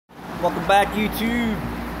Welcome back, YouTube.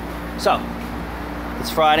 So, it's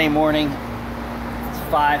Friday morning. It's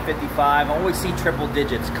 5:55. I always see triple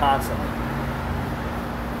digits constantly.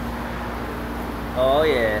 Oh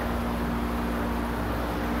yeah.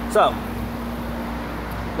 So,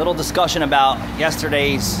 little discussion about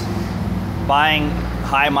yesterday's buying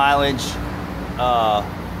high mileage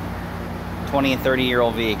 20 and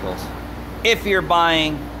 30-year-old vehicles. If you're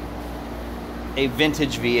buying a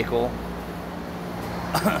vintage vehicle,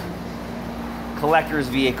 collector's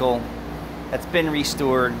vehicle that's been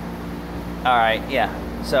restored, all right, yeah,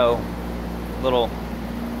 so little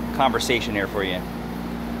conversation here for you.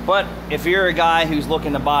 But if you're a guy who's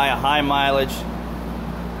looking to buy a high mileage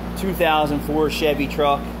 2004 Chevy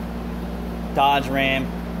truck, Dodge Ram,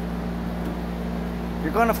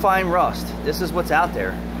 you're gonna find rust. This is what's out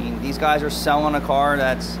there. I mean, these guys are selling a car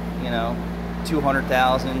that's, you know,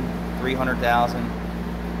 200,000, 300,000.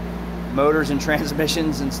 Motors and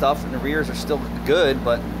transmissions and stuff in the rears are still good,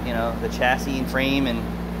 but you know, the chassis and frame and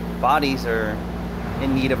bodies are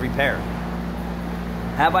in need of repair.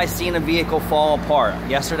 Have I seen a vehicle fall apart?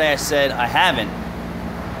 Yesterday I said I haven't.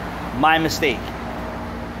 My mistake.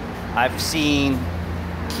 I've seen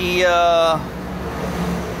Kia, I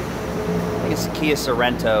think it's a Kia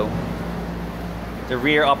Sorento, the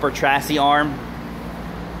rear upper chassis arm,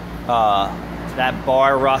 that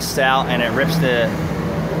bar rusts out and it rips the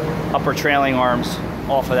upper trailing arms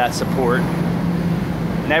off of that support.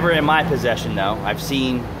 Never in my possession though. I've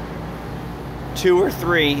seen 2 or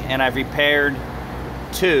 3 and I've repaired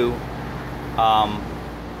 2. Like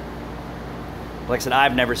I said,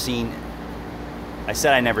 I've never seen, I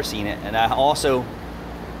said I never seen it. And I also,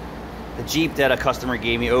 the Jeep that a customer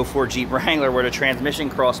gave me, 04 Jeep Wrangler, where the transmission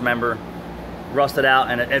cross member rusted out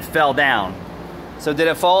and it fell down. So did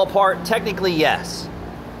it fall apart? Technically, yes.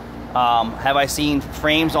 Have I seen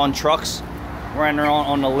frames on trucks when they're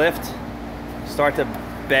on the lift start to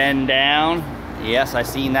bend down? Yes, I've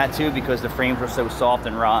seen that too, because the frames were so soft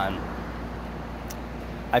and rotten.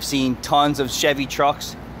 I've seen tons of Chevy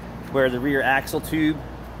trucks where the rear axle tube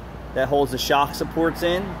that holds the shock supports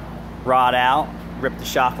in rot out, rip the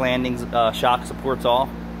shock landings, shock supports off.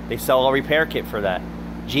 They sell a repair kit for that.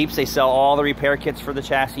 Jeeps, they sell all the repair kits for the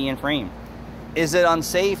chassis and frame. Is it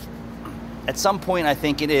unsafe? At some point, I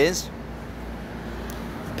think it is,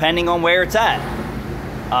 depending on where it's at.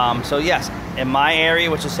 So yes, in my area,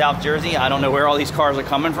 which is South Jersey, I don't know where all these cars are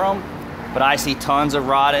coming from, but I see tons of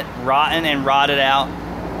rotten and rotted out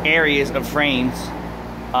areas of frames.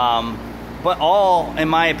 But all, in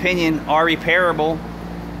my opinion, are repairable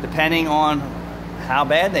depending on how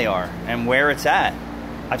bad they are and where it's at.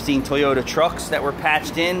 I've seen Toyota trucks that were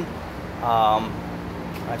patched in.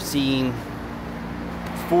 I've seen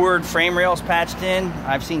Ford frame rails patched in.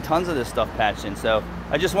 I've seen tons of this stuff patched in. So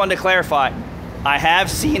I just wanted to clarify, I have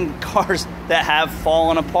seen cars that have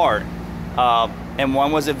fallen apart. And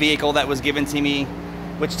one was a vehicle that was given to me,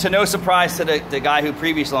 which to no surprise to the guy who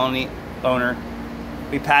previous owner,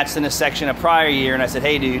 we patched in a section a prior year, and I said,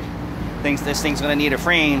 hey dude, this thing's gonna need a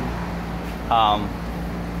frame.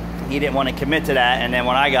 He didn't want to commit to that, and then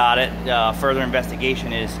when I got it, further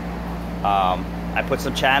investigation is, I put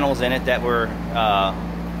some channels in it that were,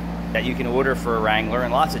 that you can order for a Wrangler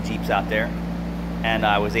and lots of Jeeps out there, and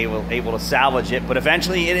I was able to salvage it. But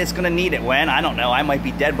eventually it is going to need it. When? I don't know. I might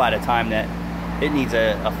be dead by the time that it needs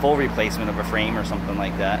a full replacement of a frame or something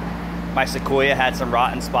like that. My Sequoia had some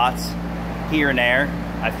rotten spots here and there.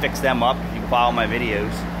 I fixed them up. You can follow my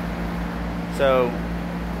videos. So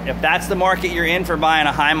if that's the market you're in for buying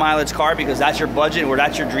a high mileage car because that's your budget or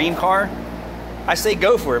that's your dream car, I say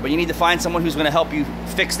go for it. But you need to find someone who's going to help you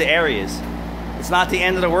fix the areas. It's not the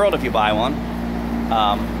end of the world if you buy one,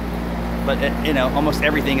 but you know, almost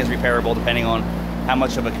everything is repairable depending on how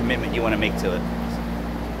much of a commitment you want to make to it.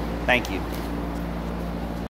 Thank you.